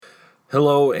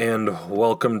Hello and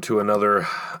welcome to another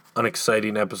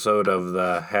unexciting episode of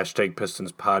the Hashtag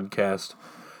Pistons podcast.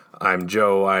 I'm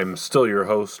Joe. I'm still your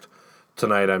host.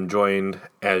 Tonight I'm joined,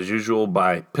 as usual,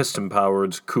 by Piston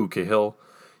Powered's Ku Cahill.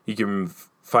 You can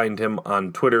find him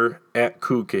on Twitter at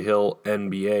Ku Cahill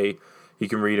NBA. You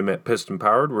can read him at Piston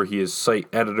Powered, where he is site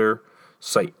editor,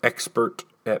 site expert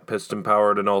at Piston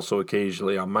Powered, and also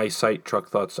occasionally on my site,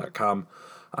 truckthoughts.com.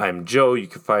 I'm Joe. You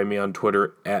can find me on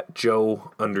Twitter at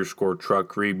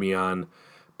Joe_truck. Read me on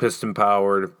Piston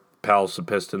Powered, Palace of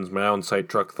Pistons, my own site,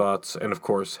 Truck Thoughts, and of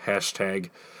course, hashtag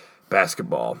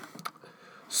basketball.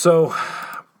 So,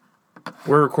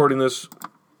 we're recording this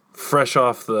fresh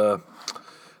off the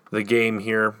game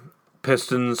here.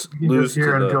 Pistons lose to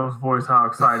the Joe's voice how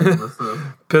excited this is.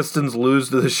 Pistons lose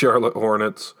to the Charlotte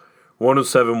Hornets,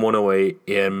 107-108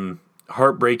 in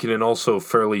heartbreaking and also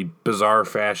fairly bizarre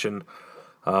fashion.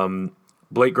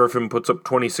 Blake Griffin puts up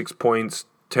 26 points,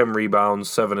 10 rebounds,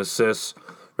 7 assists.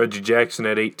 Reggie Jackson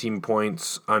had 18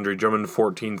 points. Andre Drummond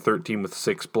 14-13 with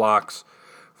 6 blocks.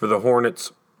 For the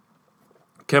Hornets,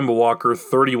 Kemba Walker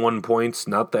 31 points,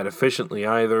 not that efficiently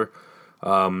either.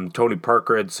 Tony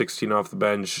Parker had 16 off the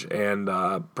bench, and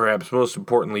perhaps most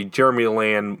importantly, Jeremy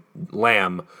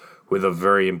Lamb with a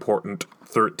very important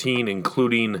 13,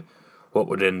 including what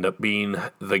would end up being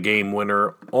the game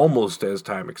winner almost as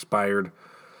time expired.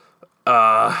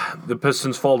 The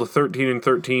Pistons fall to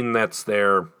 13-13. That's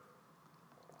their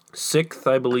 6th,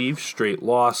 I believe, straight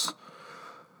loss.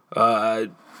 So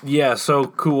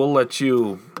cool. We'll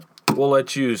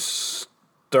let you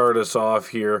start us off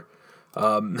here.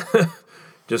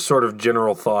 Just sort of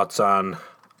general thoughts on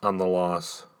the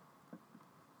loss.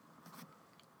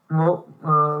 Well,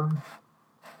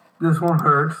 this one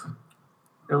hurts.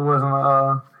 It wasn't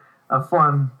a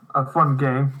fun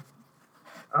game.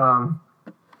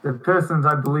 The Pistons,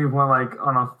 I believe, went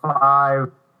on a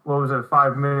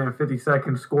 5 minute and 50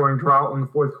 second scoring drought in the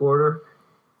fourth quarter.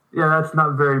 Yeah, that's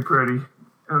not very pretty.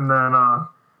 And then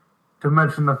to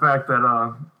mention the fact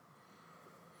that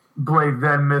Blake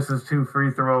then misses 2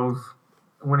 free throws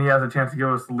when he has a chance to give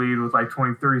us the lead with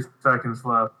 23 seconds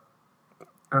left.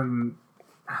 And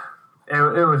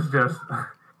it was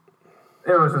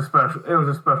a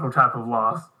special type of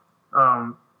loss.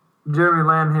 Jeremy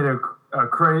Lamb hit a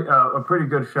pretty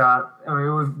good shot. I mean,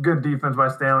 it was good defense by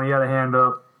Stanley. He had a hand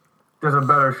up, does a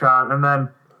better shot, and then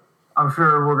I'm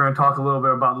sure we're going to talk a little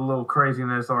bit about the little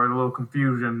craziness or the little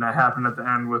confusion that happened at the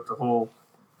end with the whole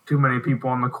too many people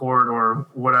on the court or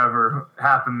whatever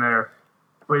happened there.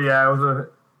 But yeah,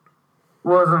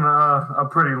 wasn't a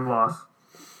pretty loss.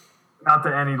 Not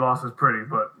that any loss is pretty,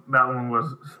 but that one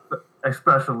was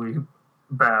especially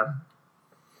bad.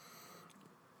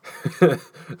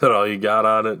 That all you got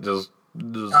on it? Just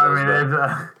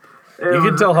I mean, you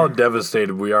can tell how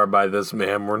devastated we are by this,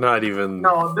 man. We're not even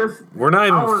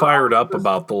fired up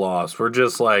about the loss. We're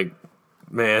just like,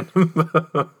 man.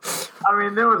 I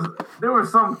mean, there were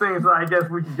some things that I guess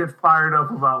we could get fired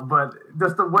up about, but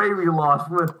just the way we lost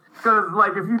because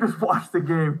if you just watch the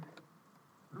game,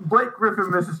 Blake Griffin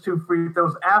misses 2 free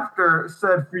throws after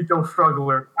said free throw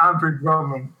struggler Andre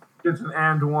Drummond gets an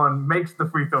and one, makes the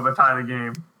free throw to tie the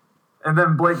game, and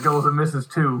then Blake goes and misses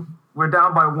 2. We're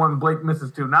down by 1. Blake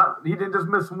misses 2. He didn't just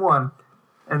miss 1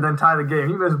 and then tie the game.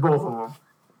 He missed both of them.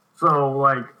 So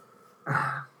I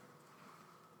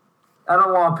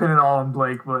don't want to pin it all on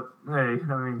Blake, but hey,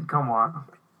 I mean, come on.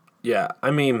 Yeah,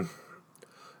 I mean,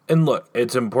 and look,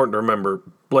 it's important to remember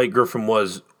Blake Griffin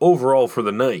was overall for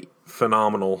the night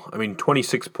phenomenal. I mean,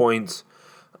 26 points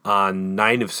on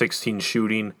 9 of 16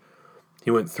 shooting.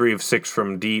 He went 3 of 6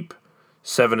 from deep,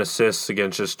 7 assists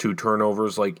against just 2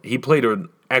 turnovers. He played an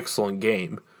excellent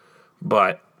game.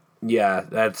 But yeah,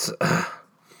 that's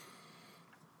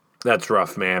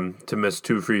rough, man, to miss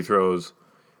 2 free throws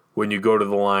when you go to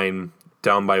the line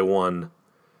down by 1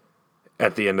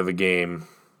 at the end of a game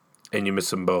and you miss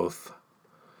them both.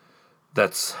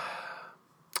 That's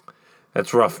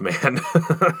rough, man.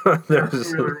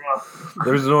 There's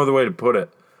no other way to put it.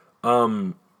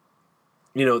 The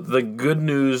good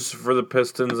news for the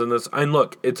Pistons in this, and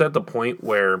look, it's at the point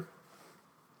where,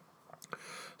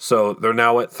 so they're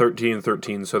now at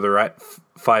 13-13, so they're at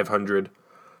 500,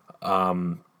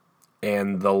 and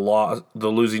the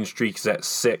losing streak is at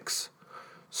 6.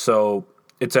 So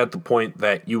it's at the point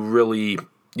that you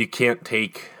can't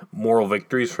take moral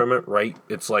victories from it, right?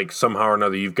 It's somehow or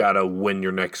another you've got to win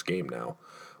your next game now,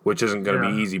 which isn't going to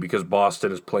be easy because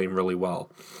Boston is playing really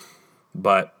well.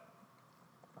 But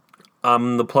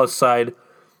on the plus side,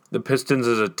 the Pistons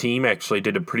as a team actually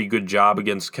did a pretty good job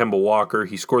against Kemba Walker.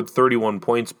 He scored 31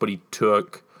 points, but he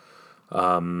took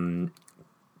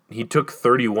he took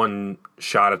 31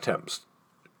 shot attempts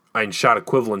and shot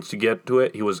equivalents to get to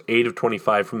it. He was 8 of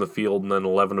 25 from the field and then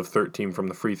 11 of 13 from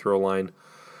the free throw line.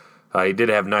 He did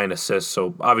have 9 assists,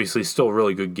 so obviously still a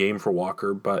really good game for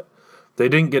Walker, but they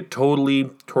didn't get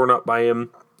totally torn up by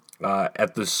him.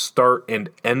 At the start and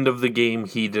end of the game,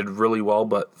 he did really well,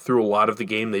 but through a lot of the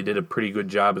game, they did a pretty good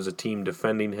job as a team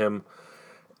defending him.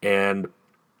 And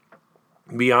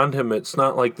beyond him, it's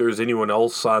not like there's anyone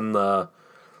else on the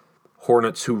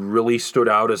Hornets who really stood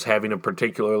out as having a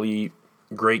particularly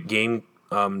great game.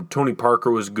 Tony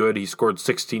Parker was good. He scored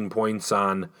 16 points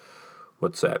on,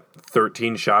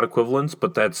 13 shot equivalents,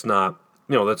 but that's not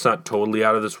totally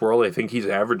out of this world. I think he's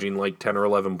averaging like 10 or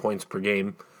 11 points per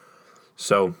game.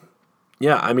 So,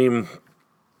 yeah, I mean,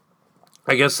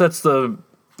 I guess that's the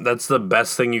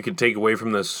best thing you could take away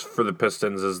from this for the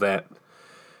Pistons is that,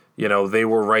 they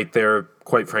were right there.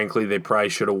 Quite frankly, they probably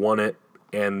should have won it,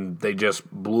 and they just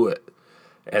blew it.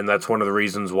 And that's one of the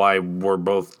reasons why we're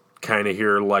both kind of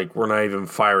here, like, we're not even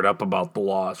fired up about the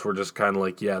loss. We're just kind of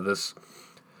like, yeah, this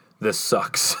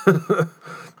sucks.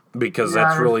 Because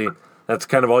that's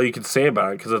kind of all you can say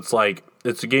about it, because it's like,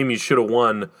 it's a game you should have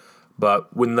won,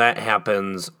 but when that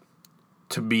happens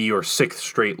to be your 6th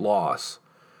straight loss,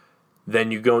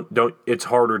 then it's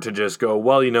harder to just go,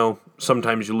 well,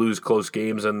 sometimes you lose close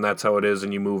games and that's how it is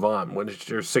and you move on. When it's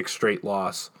your 6th straight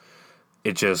loss,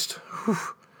 it just,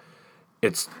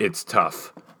 it's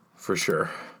tough for sure.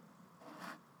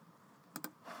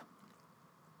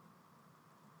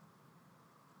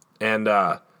 And,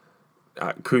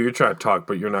 Koo, you're trying to talk,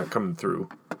 but you're not coming through.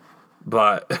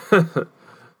 But,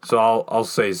 so I'll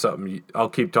say something. I'll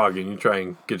keep talking. You try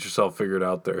and get yourself figured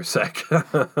out there a sec.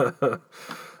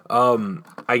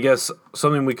 I guess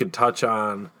something we could touch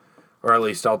on, or at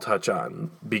least I'll touch on,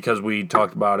 because we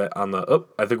talked about it on the,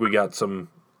 I think we got some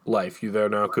life. You there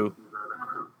now, Koo?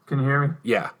 Can you hear me?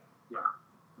 Yeah.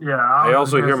 Yeah. I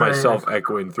also hear myself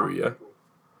echoing through you.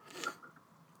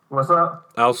 What's up?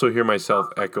 I also hear myself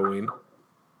echoing.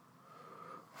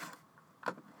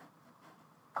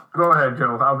 Go ahead,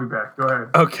 Joe. I'll be back. Go ahead.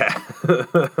 Okay.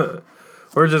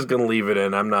 We're just going to leave it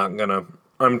in.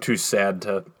 I'm too sad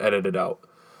to edit it out.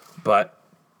 But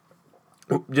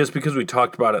just because we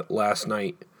talked about it last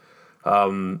night,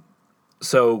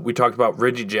 so we talked about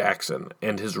Reggie Jackson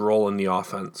and his role in the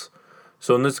offense.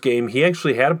 So in this game, he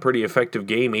actually had a pretty effective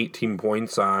game, 18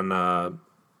 points on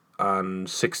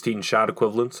 16 shot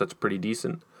equivalents. That's pretty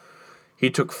decent.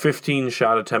 He took 15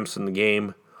 shot attempts in the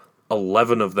game.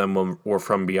 11 of them were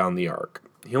from beyond the arc.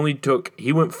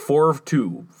 He went 4 of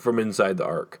 2 from inside the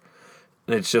arc.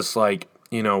 And it's just like,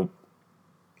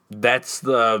 that's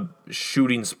the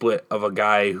shooting split of a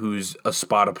guy who's a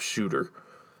spot-up shooter.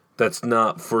 That's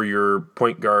not for your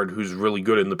point guard who's really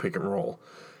good in the pick and roll.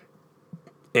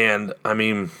 And, I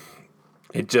mean,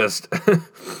 it just,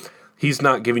 he's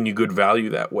not giving you good value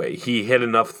that way. He hit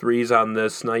enough threes on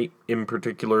this night in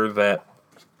particular that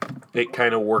it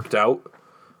kind of worked out,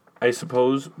 I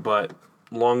suppose. But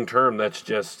long term, that's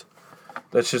just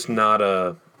not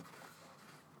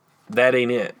that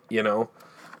ain't it,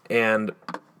 And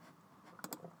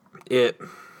it's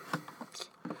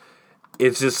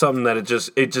just something that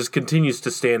it just continues to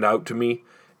stand out to me.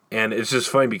 And it's just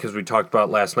funny because we talked about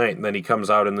it last night, and then he comes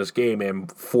out in this game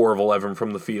and 4 of 11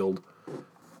 from the field.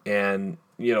 And,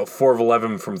 4 of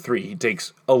 11 from 3. He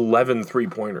takes 11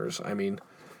 three-pointers. I mean,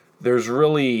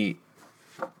 I'm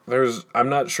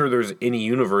not sure there's any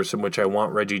universe in which I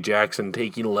want Reggie Jackson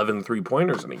taking 11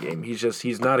 three-pointers in a game.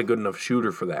 He's not a good enough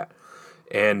shooter for that.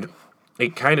 And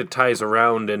it kind of ties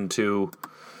around into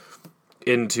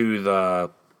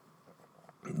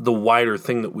the wider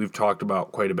thing that we've talked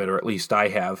about quite a bit, or at least I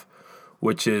have,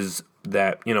 which is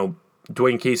that,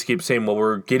 Dwayne Casey keeps saying, well,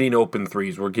 we're getting open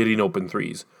threes.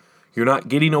 You're not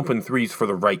getting open threes for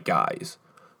the right guys.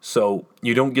 So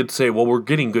you don't get to say, well, we're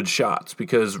getting good shots,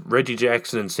 because Reggie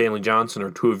Jackson and Stanley Johnson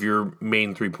are 2 of your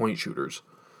main three-point shooters,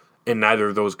 and neither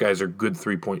of those guys are good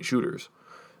three-point shooters.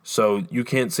 So you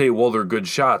can't say, well, they're good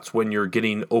shots when you're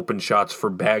getting open shots for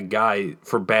bad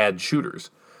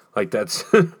shooters. Like, that's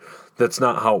that's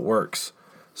not how it works.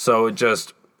 So it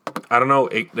just, I don't know,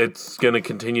 it's going to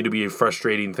continue to be a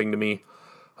frustrating thing to me.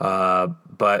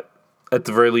 But at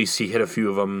the very least, he hit a few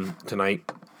of them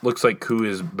tonight. Looks like Koo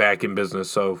is back in business,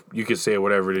 so you can say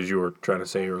whatever it is you were trying to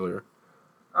say earlier.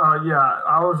 Yeah,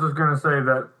 I was just going to say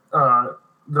that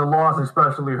the loss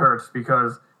especially hurts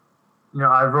because,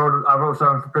 I wrote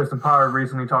something for Piston Power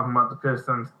recently talking about the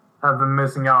Pistons have been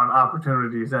missing out on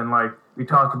opportunities, and like we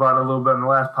talked about a little bit in the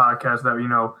last podcast that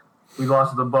we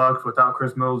lost to the Bucks without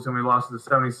Chris Middleton, we lost to the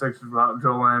 76ers without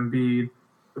Joel Embiid,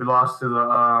 we lost to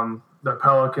the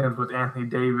Pelicans with Anthony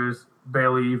Davis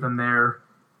Bailey even there.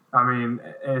 I mean,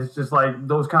 it's just like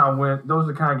those are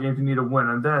the kind of games you need to win.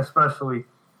 And then especially,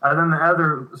 and then the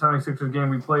other 76ers game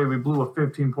we played, we blew a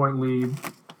 15-point lead.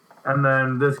 And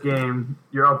then this game,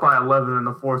 you're up by 11 in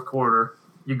the fourth quarter.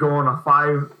 You go on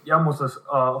almost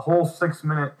a whole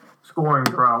 6-minute scoring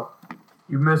drought.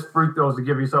 You miss free throws to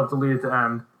give yourself the lead at the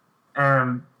end.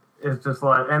 And it's just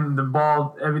like, and the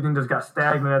ball, everything just got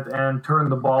stagnant at the end,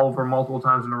 turned the ball over multiple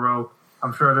times in a row.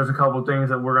 I'm sure there's a couple of things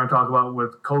that we're going to talk about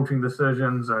with coaching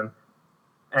decisions and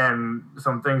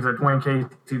some things that Dwayne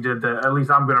Casey did that at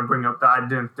least I'm going to bring up that I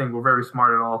didn't think were very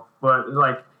smart at all. But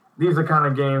like, these are kind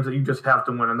of games that you just have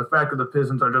to win. And the fact that the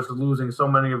Pistons are just losing so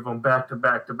many of them back to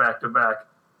back to back to back,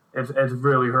 it's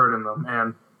really hurting them.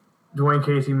 And Dwayne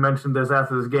Casey mentioned this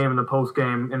after this game in the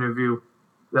post-game interview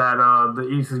that the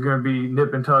East is going to be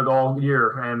nip and tug all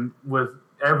year. And with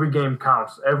every game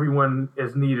counts. Every win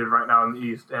is needed right now in the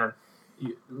East. And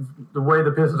the way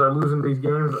the Pistons are losing these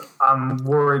games, I'm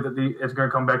worried that it's going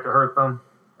to come back to hurt them.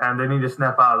 And they need to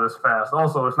snap out of this fast.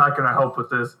 Also, it's not going to help with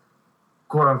this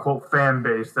quote-unquote fan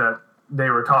base that they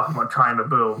were talking about trying to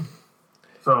build.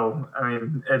 So, I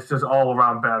mean, it's just all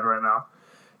around bad right now.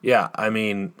 Yeah, I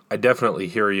mean, I definitely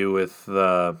hear you with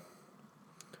the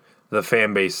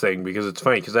fan base thing, because it's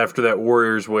funny, because after that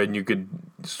Warriors win, you could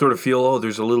sort of feel,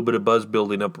 there's a little bit of buzz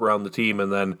building up around the team,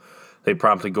 and then they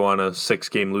promptly go on a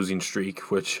 6-game losing streak,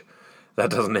 which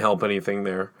that doesn't help anything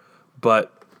there.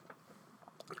 But,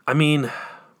 I mean,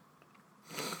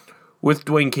 with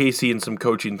Dwayne Casey and some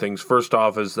coaching things, first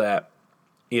off is that,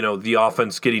 the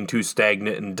offense getting too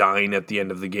stagnant and dying at the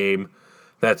end of the game.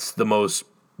 That's the most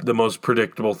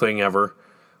predictable thing ever.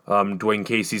 Dwayne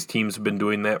Casey's teams have been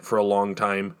doing that for a long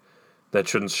time. That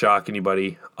shouldn't shock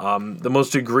anybody. The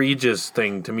most egregious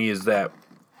thing to me is that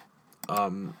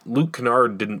Luke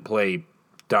Kennard didn't play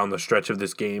down the stretch of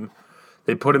this game.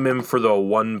 They put him in for the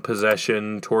one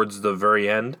possession towards the very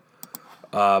end.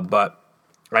 But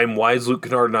why is Luke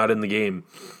Kennard not in the game?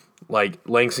 Like,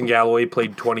 Langston Galloway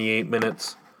played 28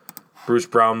 minutes. Bruce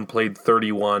Brown played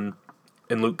 31.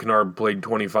 And Luke Kennard played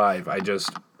 25.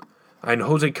 And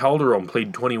Jose Calderon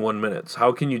played 21 minutes.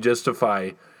 How can you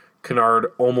justify Kennard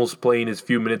almost playing as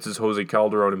few minutes as Jose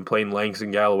Calderon and playing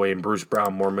Langston Galloway and Bruce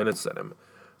Brown more minutes than him?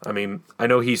 I mean, I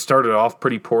know he started off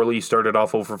pretty poorly. He started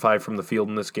off 0 for 5 from the field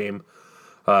in this game.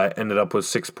 Ended up with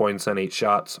 6 points and 8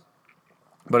 shots.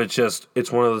 But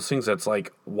it's one of those things that's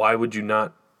like, why would you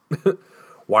not,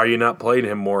 why are you not playing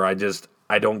him more? I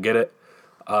don't get it.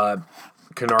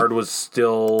 Kennard was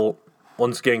still,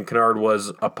 once again, Kennard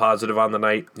was a positive on the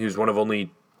night. He was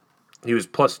he was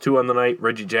 +2 on the night.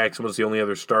 Reggie Jackson was the only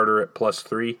other starter at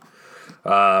 +3.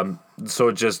 So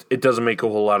it doesn't make a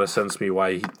whole lot of sense to me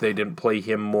why they didn't play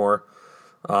him more.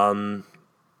 And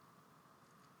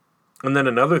then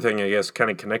another thing, I guess, kind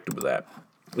of connected with that,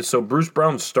 is so Bruce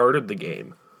Brown started the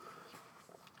game,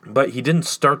 but he didn't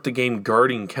start the game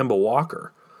guarding Kemba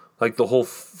Walker, like the whole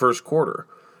first quarter,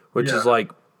 which is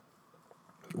like,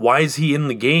 why is he in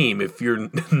the game if you're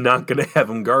not going to have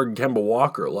him guard Kemba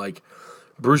Walker? Like,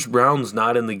 Bruce Brown's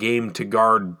not in the game to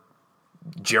guard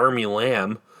Jeremy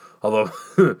Lamb, although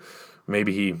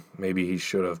maybe he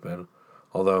should have been.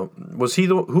 Although, was he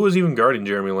who was even guarding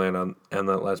Jeremy Lamb on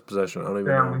that last possession? I don't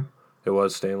even know. It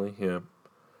was Stanley, yeah.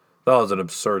 That was an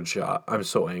absurd shot. I'm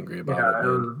so angry about it. Yeah,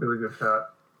 it was a really good shot.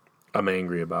 I'm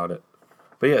angry about it.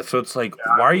 But yeah, so it's like,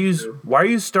 why are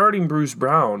you starting Bruce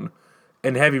Brown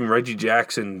and having Reggie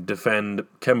Jackson defend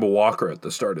Kemba Walker at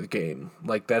the start of the game?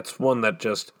 Like, that's one that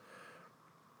just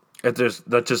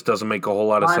doesn't make a whole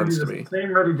lot of sense to me. The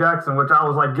same Reggie Jackson, which I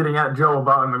was like getting at Joe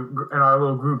about in our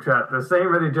little group chat. The same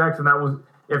Reggie Jackson that was,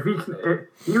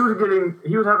 he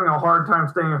was having a hard time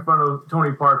staying in front of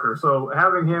Tony Parker. So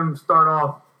having him start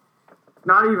off,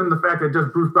 not even the fact that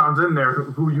just Bruce Brown's in there,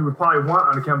 who you would probably want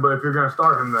on Kemba if you're going to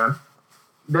start him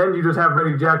then you just have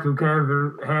Reggie Jackson who can't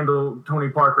even handle Tony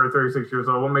Parker at 36 years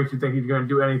old. What makes you think he's going to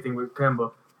do anything with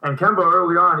Kemba? And Kemba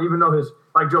early on, even though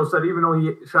like Joe said, even though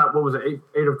he shot,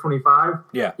 8 of 25?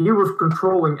 Yeah. He was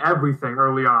controlling everything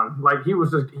early on. Like, he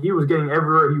was getting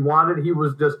everywhere he wanted. He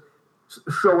was just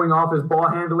showing off his ball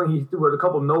handling. He threw a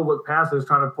couple no-look passes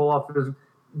trying to pull off his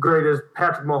greatest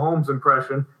Patrick Mahomes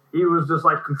impression. He was just,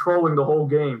 like, controlling the whole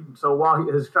game. So while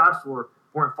his shots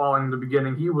weren't falling in the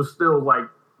beginning, he was still, like,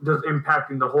 just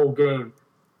impacting the whole game.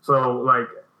 So, like,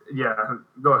 yeah,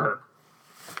 go ahead.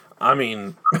 I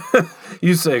mean,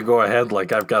 you say go ahead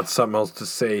like I've got something else to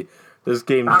say. This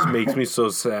game just makes me so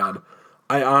sad.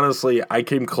 I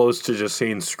came close to just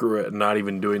saying screw it and not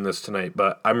even doing this tonight,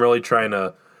 but I'm really trying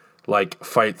to, like,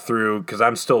 fight through, because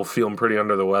I'm still feeling pretty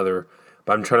under the weather,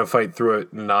 but I'm trying to fight through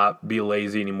it and not be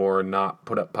lazy anymore and not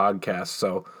put up podcasts.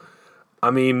 So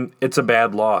I mean, it's a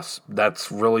bad loss.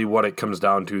 That's really what it comes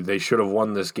down to. They should have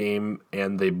won this game,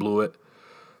 and they blew it.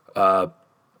 The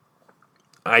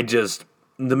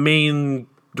main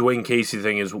Dwayne Casey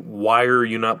thing is, why are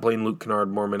you not playing Luke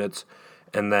Kennard more minutes?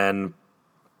 And then,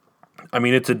 I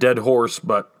mean, it's a dead horse,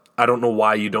 but I don't know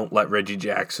why you don't let Reggie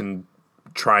Jackson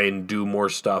try and do more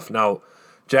stuff. Now,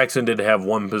 Jackson did have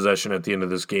one possession at the end of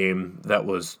this game that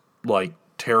was, like,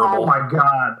 terrible. Oh, my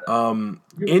God.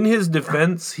 In his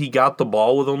defense, he got the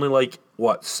ball with only,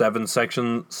 7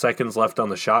 seconds left on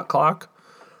the shot clock.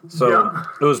 So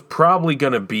It was probably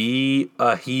going to be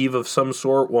a heave of some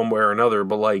sort, one way or another,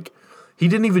 but, he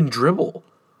didn't even dribble.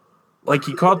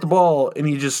 He caught the ball, and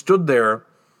he just stood there.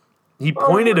 He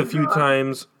pointed a few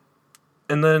times,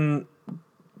 and then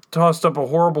tossed up a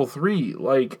horrible 3.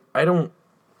 I don't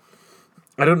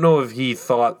know if he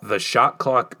thought the shot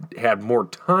clock had more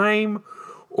time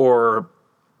or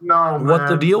what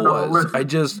the deal was.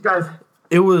 Listen,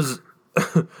 it was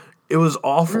it was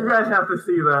awful. You guys have to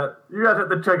see that. You guys have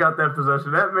to check out that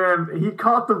possession. That man, he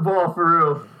caught the ball for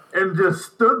real and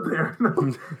just stood there.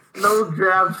 No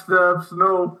jab steps,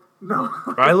 no.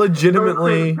 I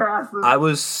legitimately, no passes. I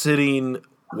was sitting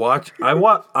I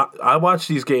watch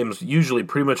these games usually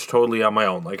pretty much totally on my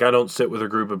own. I don't sit with a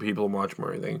group of people and watch them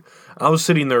or anything. I was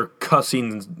sitting there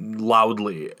cussing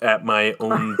loudly at my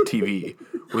own TV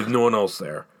with no one else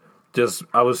there.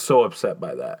 I was so upset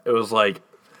by that. It was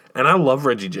and I love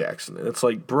Reggie Jackson. And it's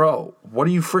bro, what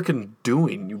are you freaking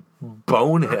doing, you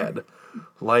bonehead?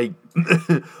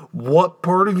 What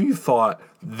part of you thought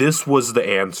this was the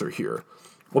answer here?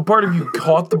 What part of you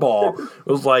caught the ball? It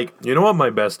was you know what my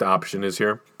best option is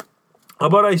here? How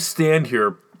about I stand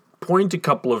here, point a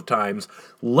couple of times,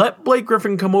 let Blake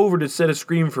Griffin come over to set a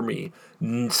screen for me,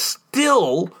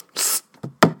 still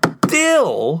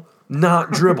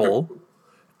not dribble,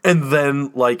 and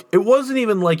then, it wasn't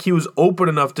even he was open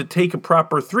enough to take a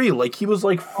proper 3. He was,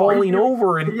 falling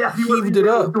over and heaved it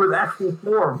up. With actual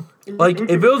form. If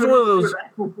it was one of those...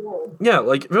 Yeah,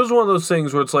 if it was one of those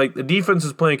things where it's the defense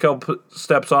is playing a couple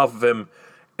steps off of him,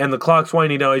 and the clock's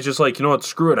winding down, he's just you know what,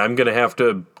 screw it, I'm going to have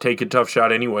to take a tough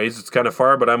shot anyways. It's kind of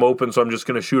far, but I'm open, so I'm just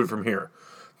going to shoot it from here.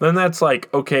 Then that's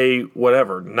okay,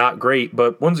 whatever, not great,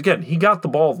 but once again, he got the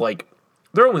ball,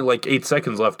 there are only 8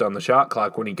 seconds left on the shot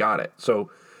clock when he got it, so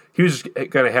he was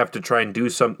going to have to try and do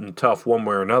something tough one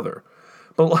way or another.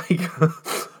 But,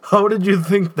 how did you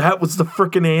think that was the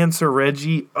frickin' answer,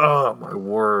 Reggie? Oh, my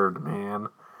word, man.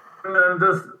 And then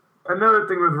just another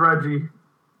thing with Reggie,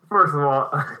 first of all,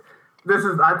 I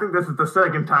think this is the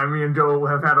second time me and Joe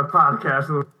have had a podcast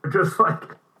where we're just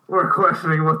we're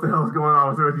questioning what the hell's going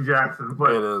on with Reggie Jackson.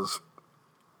 But it is.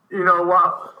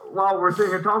 While we're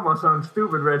sitting here talking about something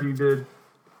stupid Reggie did,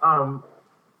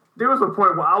 there was a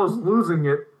point where I was losing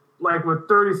it, with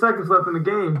 30 seconds left in the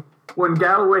game, when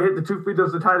Galloway hit the 2 free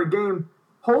throws to tie the game.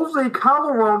 Jose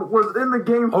Calderon was in the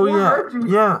game for Reggie.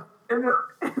 Yeah. And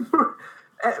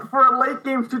for a late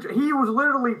game situation, he was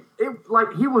literally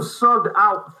he was subbed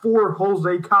out for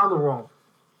Jose Calderon.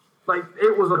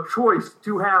 It was a choice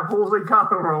to have Jose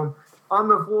Calderon on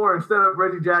the floor instead of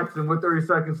Reggie Jackson with 30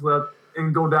 seconds left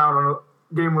and go down on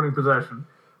a game-winning possession.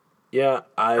 Yeah,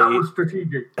 that was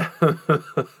strategic.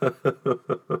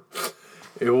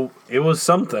 It was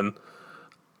something.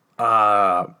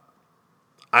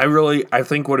 I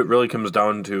think what it really comes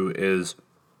down to is,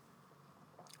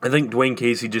 I think Dwayne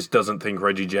Casey just doesn't think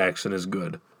Reggie Jackson is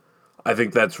good. I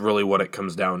think that's really what it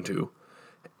comes down to.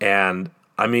 And,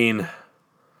 I mean,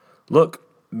 look,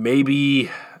 maybe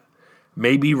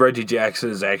Reggie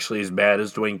Jackson is actually as bad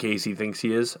as Dwayne Casey thinks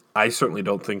he is. I certainly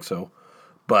don't think so.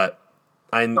 But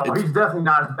he's definitely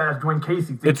not as bad as Dwayne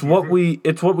Casey thinks it's what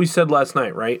we said last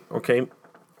night, right? Okay.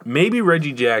 Maybe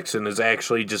Reggie Jackson is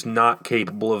actually just not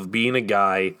capable of being a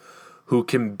guy who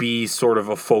can be sort of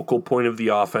a focal point of the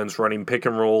offense, running pick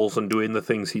and rolls and doing the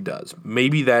things he does.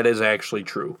 Maybe that is actually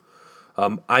true.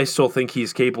 I still think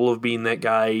he's capable of being that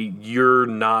guy. You're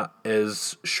not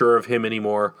as sure of him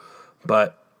anymore,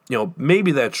 but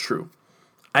maybe that's true.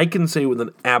 I can say with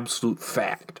an absolute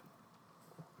fact,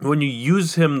 when you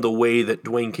use him the way that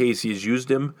Dwayne Casey has used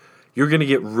him, you're going to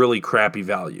get really crappy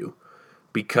value.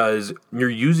 Because you're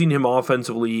using him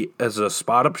offensively as a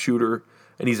spot-up shooter,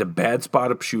 and he's a bad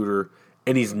spot-up shooter,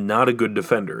 and he's not a good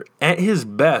defender. At his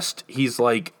best, he's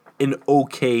an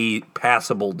okay,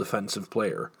 passable defensive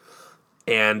player.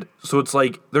 And so it's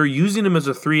they're using him as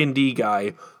a 3-and-D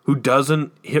guy who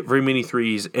doesn't hit very many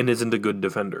threes and isn't a good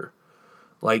defender.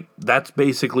 That's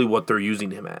basically what they're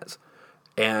using him as.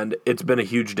 And it's been a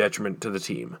huge detriment to the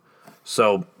team.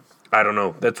 So I don't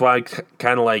know. That's why I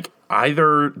kind of like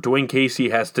either Dwayne Casey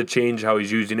has to change how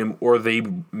he's using him, or they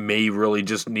may really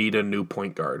just need a new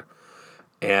point guard.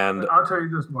 And I'll tell you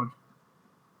this much.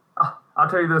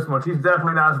 He's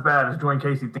definitely not as bad as Dwayne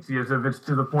Casey thinks he is. If it's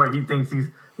to the point he thinks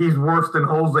he's worse than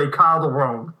Jose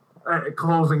Calderon at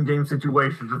closing game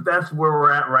situations. If that's where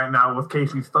we're at right now with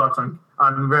Casey's thoughts on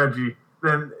Reggie,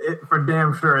 then it for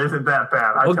damn sure isn't that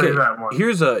bad. I tell you that much.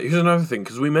 Here's another thing,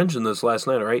 because we mentioned this last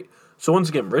night, right? So once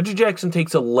again, Reggie Jackson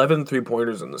takes 11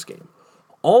 3-pointers in this game.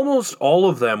 Almost all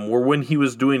of them were when he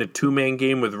was doing a two-man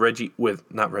game with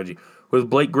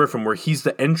Blake Griffin, where he's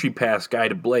the entry pass guy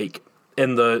to Blake,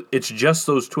 and it's just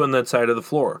those two on that side of the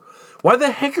floor. Why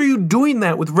the heck are you doing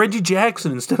that with Reggie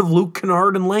Jackson instead of Luke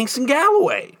Kennard and Langston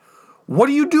Galloway? What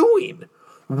are you doing?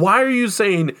 Why are you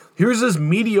saying, here's this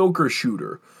mediocre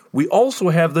shooter? We also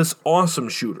have this awesome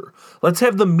shooter. Let's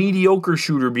have the mediocre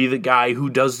shooter be the guy who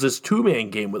does this two-man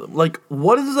game with him. Like,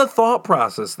 what is the thought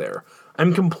process there?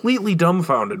 I'm completely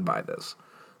dumbfounded by this.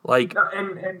 Like,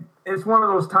 and it's one of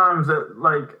those times that,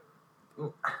 like,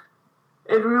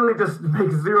 it really just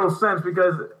makes zero sense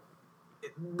because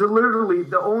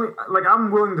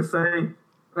I'm willing to say,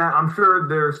 I'm sure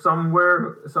there's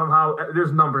somehow,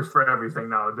 there's numbers for everything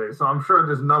nowadays. So I'm sure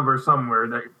there's numbers somewhere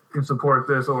that can support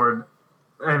this or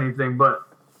anything. But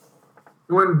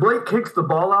when Blake kicks the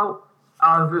ball out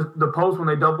of the post when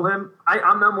they double him,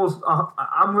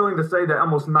 I'm willing to say that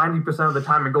almost 90% of the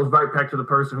time it goes right back to the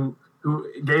person who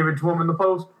gave it to him in the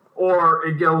post, or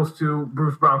it goes to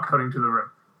Bruce Brown cutting to the rim.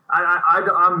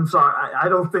 I'm sorry. I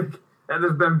don't think that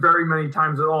there's been very many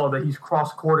times at all that he's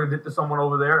cross-courted it to someone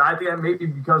over there. I think that may be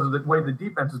because of the way the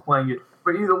defense is playing it.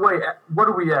 But either way, what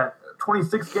are we at?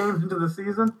 26 games into the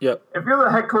season? Yep. If you're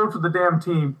the head coach of the damn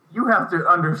team, you have to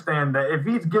understand that if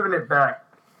he's giving it back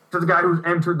to the guy who's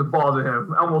entered the ball to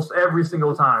him almost every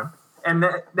single time, and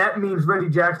that means Reggie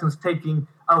Jackson's taking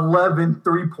 11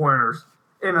 3-pointers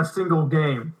in a single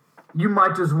game, you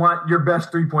might just want your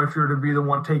best 3-point shooter to be the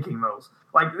one taking those.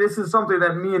 Like, this is something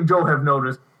that me and Joe have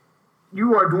noticed.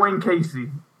 You are Dwayne Casey,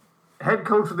 head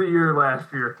coach of the year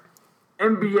last year,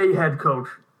 NBA head coach.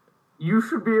 You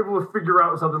should be able to figure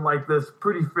out something like this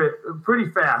pretty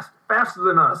fast, faster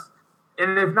than us.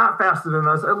 And if not faster than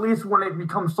us, at least when it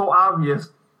becomes so obvious,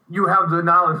 you have the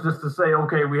knowledge just to say,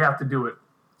 okay, we have to do it.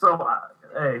 So,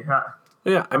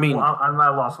 yeah, I mean, I'm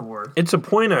not lost of words. It's a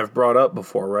point I've brought up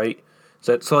before, right?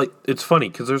 It's funny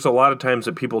because there's a lot of times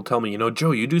that people tell me,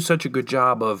 Joe, you do such a good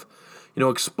job of,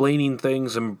 explaining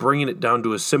things and bringing it down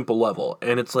to a simple level.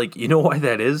 And it's like, you know why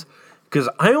that is? Because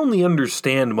I only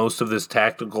understand most of this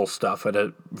tactical stuff at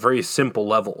a very simple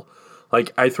level.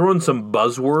 Like, I throw in some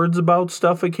buzzwords about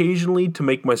stuff occasionally to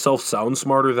make myself sound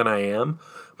smarter than I am.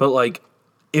 But, like,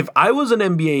 if I was an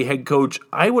NBA head coach,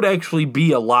 I would actually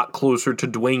be a lot closer to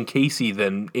Dwayne Casey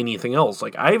than anything else.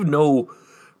 Like, I'm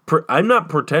not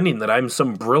pretending that I'm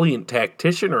some brilliant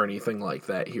tactician or anything like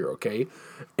that here, okay?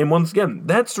 And once again,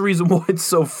 that's the reason why it's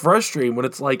so frustrating when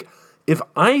it's like, if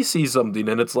I see something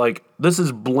and it's like, this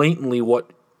is blatantly what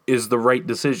is the right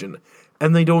decision,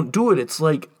 and they don't do it, it's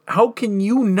like, how can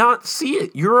you not see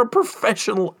it? You're a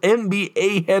professional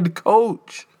NBA head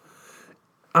coach.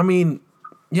 I mean,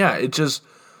 yeah, it just,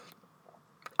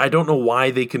 I don't know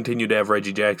why they continue to have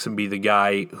Reggie Jackson be the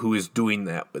guy who is doing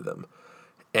that with them.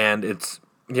 And it's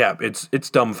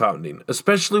dumbfounding,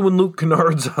 especially when Luke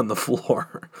Kennard's on the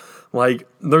floor. Like,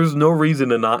 there's no reason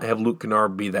to not have Luke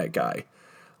Kennard be that guy.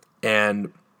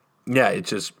 And, yeah,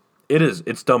 it's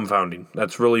dumbfounding.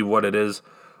 That's really what it is.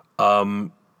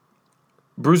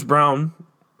 Bruce Brown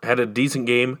had a decent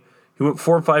game. He went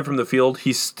 4-5 from the field.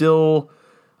 He still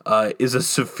is a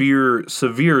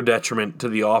severe detriment to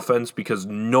the offense because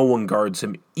no one guards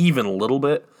him even a little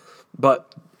bit.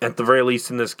 But at the very least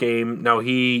in this game, now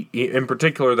he in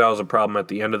particular, that was a problem at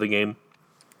the end of the game.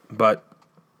 But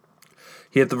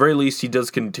at the very least, he does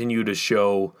continue to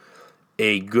show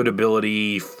a good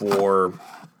ability for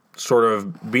sort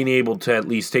of being able to at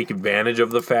least take advantage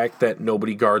of the fact that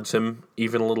nobody guards him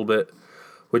even a little bit,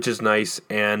 which is nice.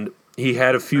 And he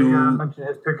had a few...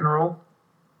 his pick and roll?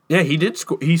 Yeah, he did.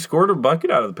 He scored a bucket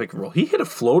out of the pick and roll. He hit a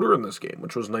floater in this game,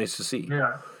 which was nice to see.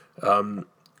 Yeah.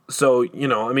 So,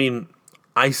 I mean,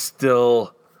 I'm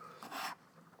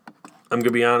going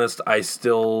to be honest, I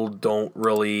still don't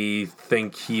really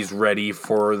think he's ready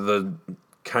for the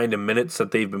kind of minutes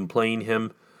that they've been playing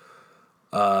him.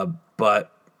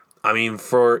 But, I mean,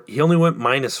 he only went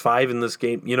 -5 in this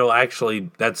game.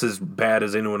 Actually, that's as bad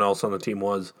as anyone else on the team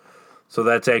was. So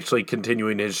that's actually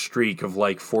continuing his streak of,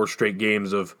 4 straight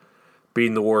games of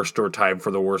being the worst or tied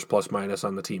for the worst plus-minus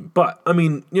on the team. But, I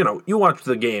mean, you watch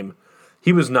the game.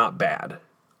 He was not bad.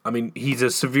 I mean, he's a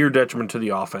severe detriment to the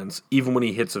offense, even when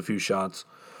he hits a few shots.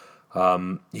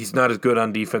 He's not as good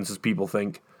on defense as people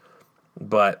think,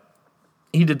 but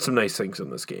he did some nice things in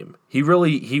this game.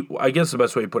 I guess the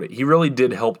best way to put it, he really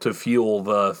did help to fuel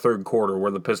the third quarter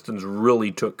where the Pistons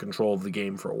really took control of the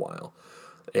game for a while.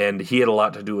 And he had a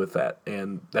lot to do with that,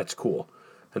 and that's cool,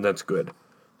 and that's good.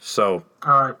 So,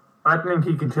 I think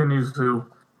he continues to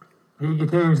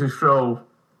show.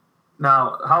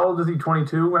 Now, how old is he?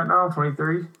 22 right now?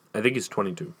 23? I think he's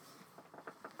 22.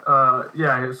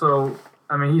 Yeah. So,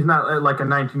 I mean, he's not like a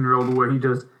 19-year-old where he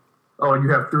just, you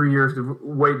have 3 years to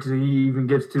wait till he even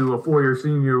gets to a 4-year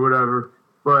senior or whatever.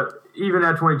 But even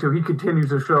at 22, he continues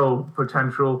to show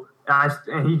potential. I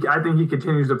think he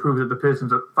continues to prove that the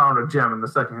Pistons have found a gem in the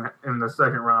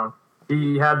second round.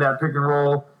 He had that pick and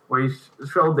roll where he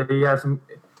showed that he has some.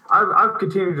 I've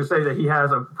continued to say that he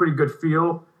has a pretty good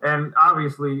feel, and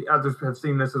obviously others have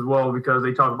seen this as well because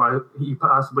they talk about he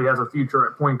possibly has a future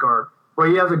at point guard. But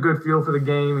he has a good feel for the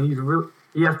game.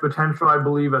 He has potential, I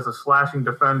believe, as a slashing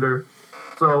defender.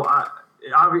 So,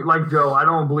 like Joe, I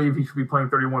don't believe he should be playing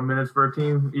 31 minutes for a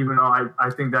team, even though I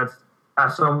think that's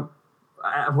at some.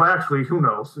 Well, actually, who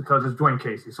knows? Because it's Dwayne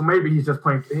Casey. So maybe he's just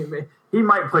playing. He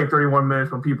might play 31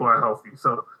 minutes when people are healthy.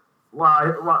 So while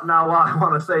I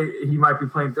want to say he might be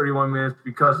playing 31 minutes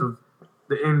because of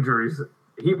the injuries,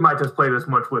 he might just play this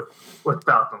much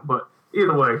without them. But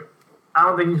either way, I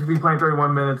don't think he should be playing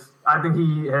 31 minutes. I think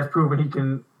he has proven he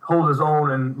can hold his own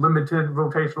in limited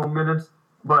rotational minutes.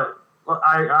 But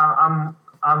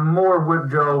I'm more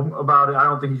with Joe about it. I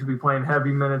don't think he should be playing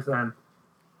heavy minutes, and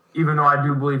even though I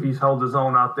do believe he's held his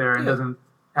own out there and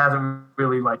hasn't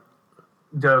really like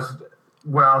just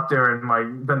went out there and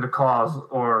like been the cause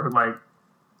or like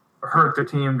hurt the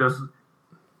team just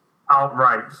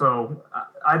outright. So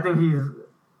I think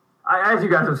as you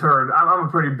guys have heard, I'm a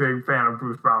pretty big fan of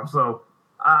Bruce Brown. So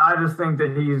I just think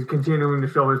that he's continuing to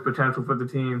show his potential for the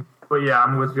team. But yeah,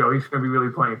 I'm with Joe. He's going to be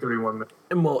really playing 31 minutes.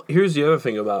 And well, here's the other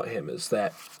thing about him is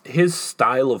that his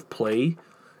style of play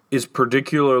is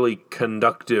particularly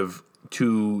conducive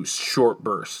to short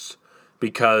bursts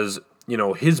because,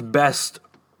 his best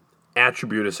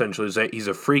attribute essentially is that he's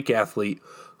a freak athlete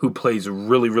who plays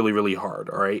really, really, really hard,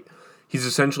 all right? He's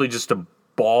essentially just a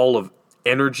ball of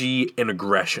energy and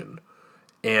aggression.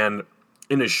 And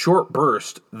in a short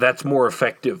burst, that's more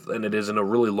effective than it is in a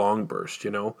really long burst,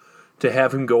 To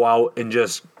have him go out and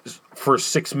just for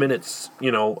 6 minutes,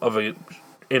 in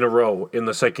a row in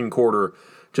the second quarter,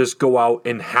 just go out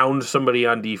and hound somebody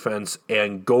on defense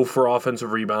and go for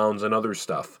offensive rebounds and other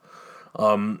stuff.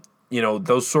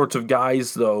 Those sorts of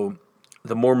guys, though,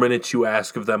 the more minutes you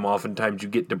ask of them, oftentimes you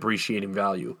get depreciating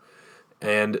value.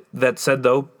 And that said,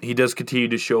 though, he does continue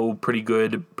to show pretty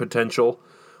good potential.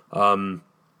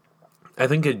 I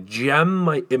think a gem,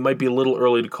 it might be a little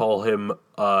early to call him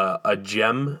a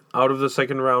gem out of the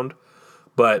second round,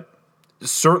 but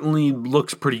certainly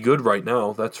looks pretty good right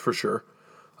now, that's for sure.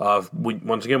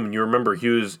 Once again, when you remember, he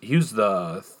was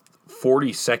the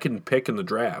 42nd pick in the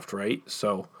draft, right?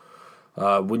 So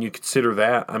when you consider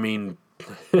that, I mean,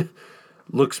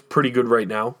 looks pretty good right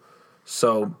now.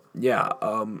 So yeah,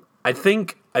 I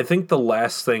think the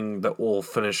last thing that we'll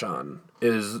finish on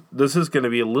is this is going to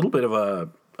be a little bit of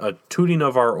a tooting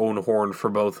of our own horn for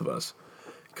both of us,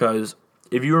 because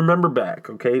if you remember back,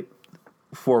 okay,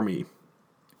 for me,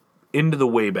 into the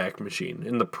Wayback Machine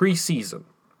in the preseason,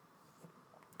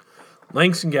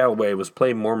 Langston Galloway was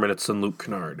playing more minutes than Luke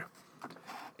Kennard.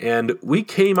 And we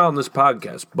came out on this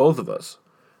podcast, both of us,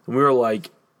 and we were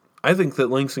like, I think that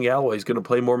Langston Galloway is going to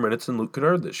play more minutes than Luke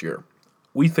Kennard this year.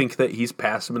 We think that he's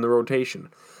past him in the rotation.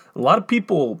 A lot of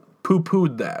people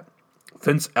poo-pooed that.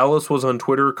 Vince Ellis was on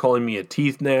Twitter calling me a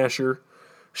teeth gnasher.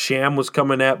 Sham was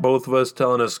coming at both of us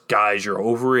telling us, guys, you're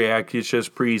overreacting, it's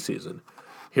just preseason.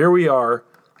 Here we are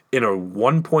in a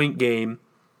 1-point game,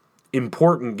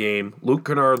 important game. Luke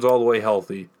Kennard's all the way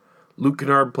healthy. Luke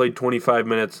Kennard played 25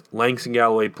 minutes. Langston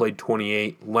Galloway played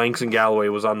 28. Langston Galloway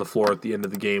was on the floor at the end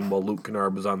of the game while Luke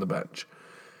Kennard was on the bench.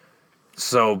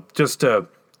 So just to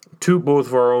toot both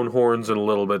of our own horns in a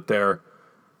little bit there,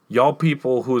 y'all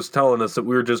people who was telling us that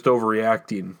we were just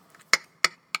overreacting,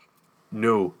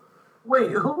 no.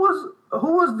 Wait, who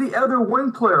was the other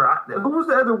wing player? Who was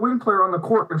the other wing player on the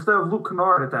court instead of Luke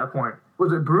Kennard at that point?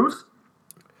 Was it Bruce?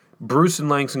 Bruce and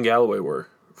Langston Galloway were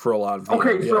for a lot of the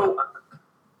Okay, game, so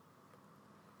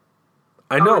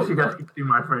I know you guys can see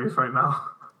my face right now.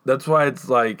 That's why it's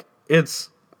like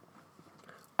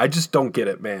I just don't get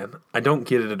it, man. I don't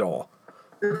get it at all.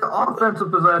 It's an offensive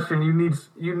possession. You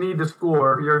need to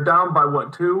score. You're down by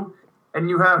 2, and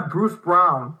you have Bruce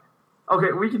Brown.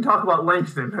 Okay, we can talk about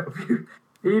Langston.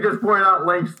 He just pointed out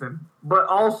Langston, but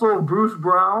also Bruce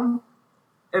Brown.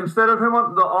 Instead of him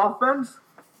on the offense,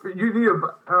 you need a.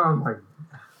 Oh my.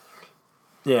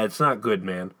 Yeah, it's not good,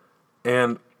 man.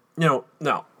 And no,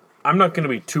 I'm not going to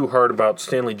be too hard about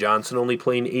Stanley Johnson only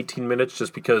playing 18 minutes,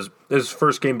 just because this is his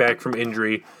first game back from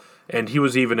injury, and he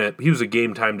was a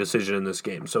game time decision in this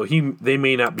game, so they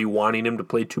may not be wanting him to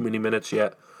play too many minutes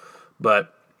yet,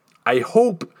 but I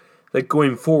hope that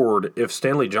going forward, if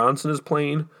Stanley Johnson is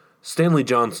playing, Stanley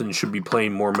Johnson should be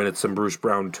playing more minutes than Bruce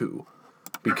Brown too.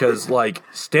 Because,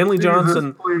 Stanley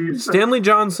Johnson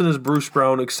is Bruce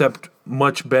Brown, except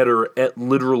much better at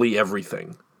literally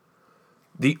everything.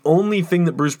 The only thing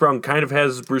that Bruce Brown kind of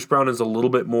has is Bruce Brown is a little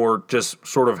bit more just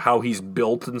sort of how he's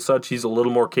built and such. He's a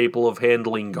little more capable of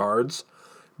handling guards.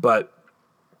 But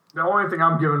the only thing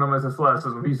I'm giving him is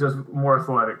athleticism. He's just more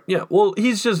athletic. Yeah, well,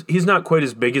 he's not quite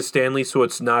as big as Stanley, so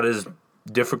it's not as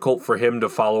difficult for him to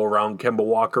follow around Kemba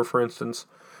Walker, for instance.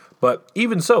 But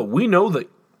even so, we know that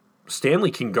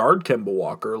Stanley can guard Kemba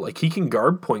Walker. He can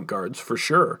guard point guards for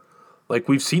sure.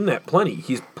 We've seen that plenty.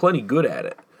 He's plenty good at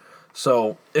it.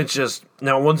 So it's just,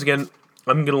 now once again,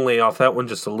 I'm going to lay off that one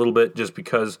just a little bit just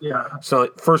because. Yeah. So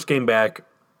first game back,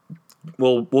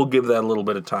 we'll give that a little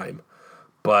bit of time.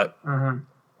 But,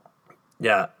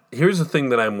 yeah, here's the thing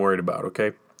that I'm worried about,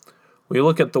 okay? When you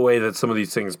look at the way that some of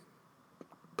these things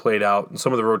played out and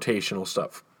some of the rotational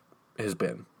stuff has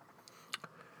been,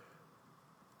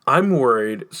 I'm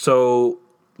worried. So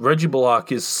Reggie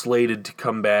Bullock is slated to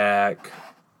come back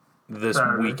this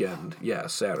weekend. Yeah,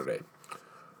 Saturday.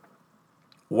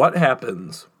 What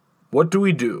happens? What do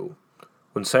we do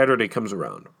when Saturday comes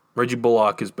around? Reggie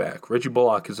Bullock is back. Reggie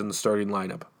Bullock is in the starting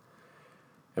lineup.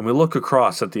 And we look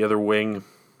across at the other wing,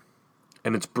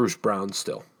 and it's Bruce Brown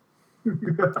still.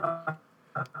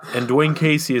 And Dwayne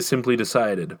Casey has simply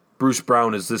decided Bruce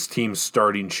Brown is this team's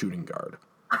starting shooting guard.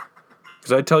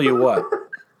 Because I tell you what.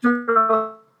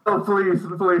 Oh, please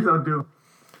don't do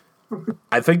it.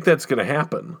 I think that's going to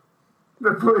happen.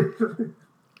 Please.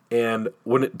 And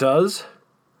when it does,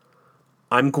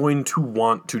 I'm going to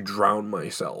want to drown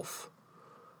myself.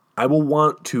 I will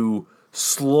want to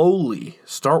slowly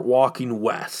start walking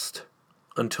west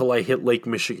until I hit Lake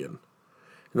Michigan.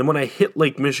 And then when I hit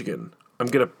Lake Michigan, I'm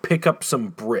going to pick up some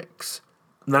bricks.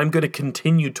 And I'm going to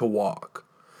continue to walk.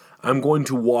 I'm going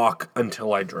to walk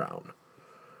until I drown.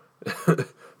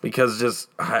 Because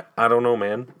I don't know,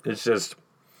 man. It's just,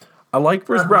 I like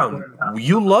Bruce Brown.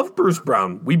 You love Bruce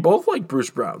Brown. We both like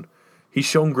Bruce Brown. He's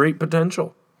shown great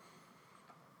potential.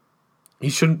 He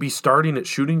shouldn't be starting at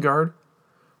shooting guard.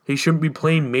 He shouldn't be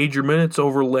playing major minutes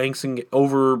over Langston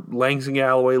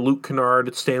Galloway, Luke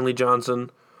Kennard, Stanley Johnson,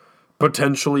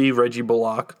 potentially Reggie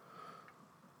Bullock.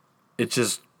 It's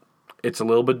a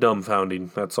little bit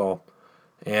dumbfounding, that's all.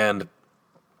 And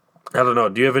I don't know.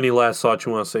 Do you have any last thoughts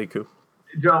you want to say, Koo?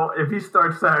 Joe, if he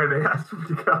starts Saturday, I swear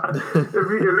to God.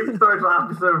 if he starts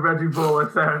opposite of Reggie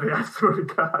Bullock Saturday, I swear to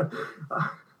God.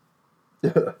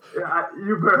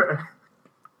 You better.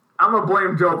 I'm going to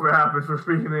blame Joe for happens for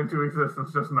speaking into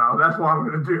existence just now. That's what I'm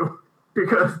going to do.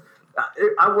 Because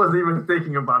I wasn't even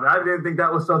thinking about it. I didn't think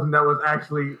that was something that would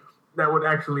actually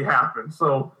happen.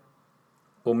 So,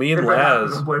 well, me and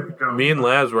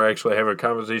Laz were actually having a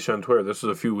conversation on Twitter. This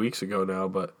was a few weeks ago now,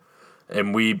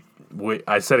 and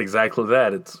I said exactly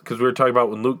that. It's because we were talking about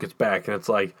when Luke gets back, and it's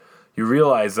like you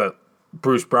realize that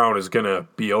Bruce Brown is going to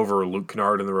be over Luke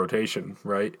Kennard in the rotation,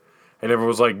 right? And everyone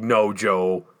was like, no,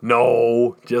 Joe,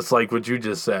 no, just like what you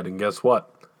just said. And guess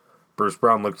what? Bruce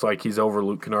Brown looks like he's over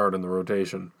Luke Kennard in the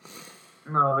rotation.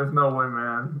 No, there's no way,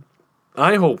 man.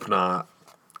 I hope not.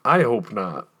 I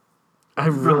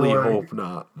really hope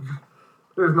not.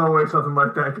 There's no way something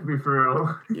like that could be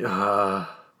for real.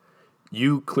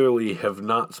 You clearly have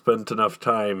not spent enough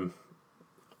time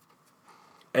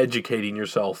educating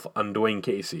yourself on Dwayne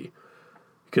Casey.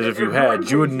 Because if you had,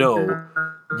 you would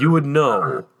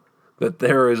know that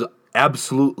there is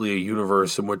absolutely a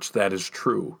universe in which that is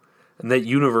true. And that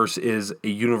universe is a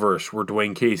universe where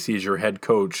Dwayne Casey is your head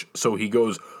coach, so he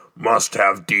goes, must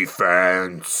have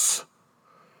defense.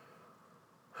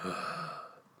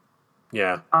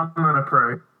 Yeah. I'm going to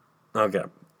pray. Okay.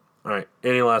 All right.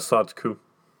 Any last thoughts, Koo?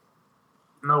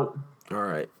 Nope. All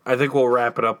right. I think we'll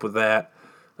wrap it up with that.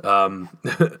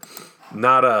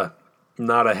 Not a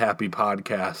happy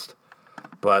podcast,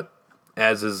 but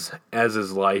as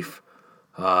is life.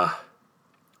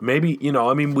 Maybe,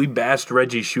 we bashed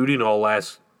Reggie shooting all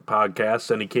last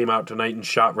podcast, and he came out tonight and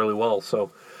shot really well.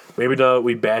 So maybe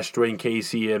we bashed Dwayne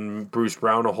Casey and Bruce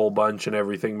Brown a whole bunch and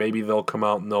everything. Maybe they'll come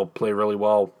out and they'll play really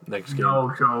well next game.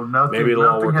 No, Joe,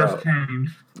 nothing has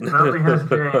changed. Nothing has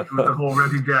changed with the whole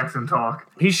Reggie Jackson talk.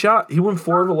 He went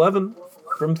 4 of 11.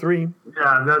 from 3.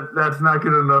 Yeah, that's not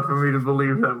good enough for me to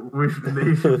believe that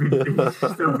he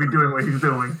should still be doing what he's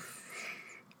doing.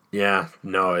 Yeah,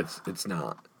 no, it's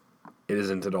not. It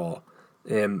isn't at all.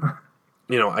 And,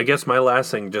 I guess my last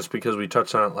thing, just because we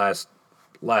touched on it last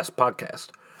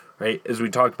podcast, right, is we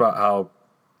talked about how,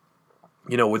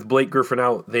 with Blake Griffin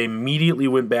out, they immediately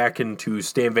went back into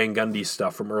Stan Van Gundy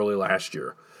stuff from early last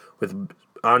year. With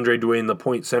Andre doing the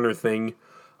point center thing,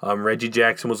 Reggie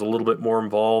Jackson was a little bit more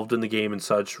involved in the game and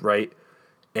such, right?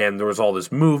 And there was all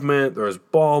this movement, there was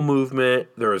ball movement,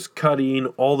 there was cutting,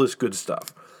 all this good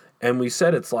stuff. And we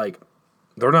said it's like,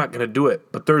 they're not going to do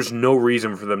it, but there's no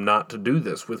reason for them not to do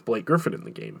this with Blake Griffin in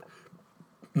the game.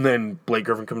 And then Blake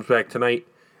Griffin comes back tonight,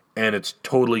 and it's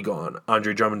totally gone.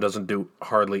 Andre Drummond doesn't do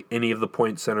hardly any of the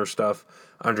point center stuff.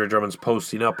 Andre Drummond's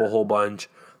posting up a whole bunch.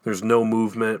 There's no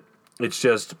movement. It's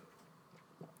just,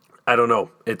 I don't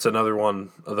know. It's another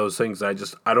one of those things. I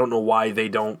don't know why they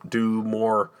don't do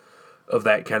more of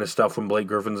that kind of stuff when Blake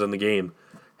Griffin's in the game.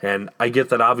 And I get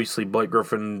that obviously Blake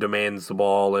Griffin demands the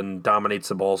ball and dominates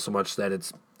the ball so much that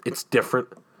it's different,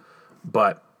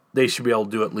 but they should be able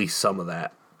to do at least some of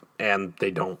that, and they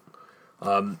don't.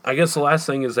 I guess the last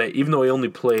thing is that even though he only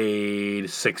played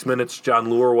 6 minutes, Jon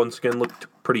Leuer once again looked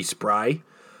pretty spry,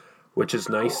 which is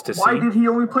nice to see. Why did he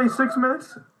only play 6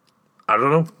 minutes? I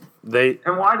don't know.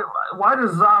 And why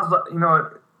does Zaza?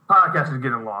 Podcast is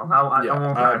getting long.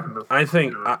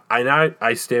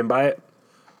 I stand by it.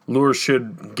 Leuer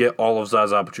should get all of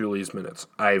Zaza Pachulia's minutes.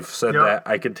 I've said that.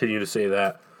 I continue to say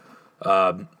that.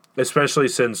 Especially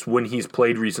since when he's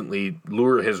played recently,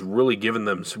 Leuer has really given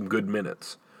them some good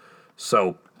minutes.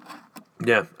 So,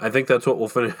 yeah, I think that's what we'll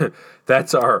finish.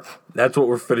 That's what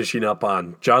we're finishing up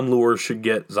on. Jon Leuer should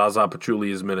get Zaza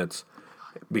Pachulia's minutes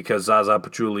because Zaza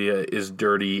Pachulia is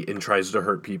dirty and tries to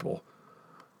hurt people,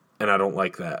 and I don't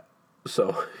like that.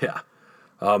 So, yeah.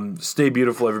 Stay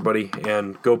beautiful, everybody,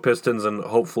 and go Pistons, and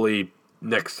hopefully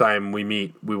next time we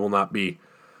meet, we will not be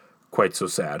quite so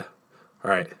sad.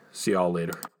 All right, see y'all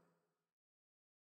later.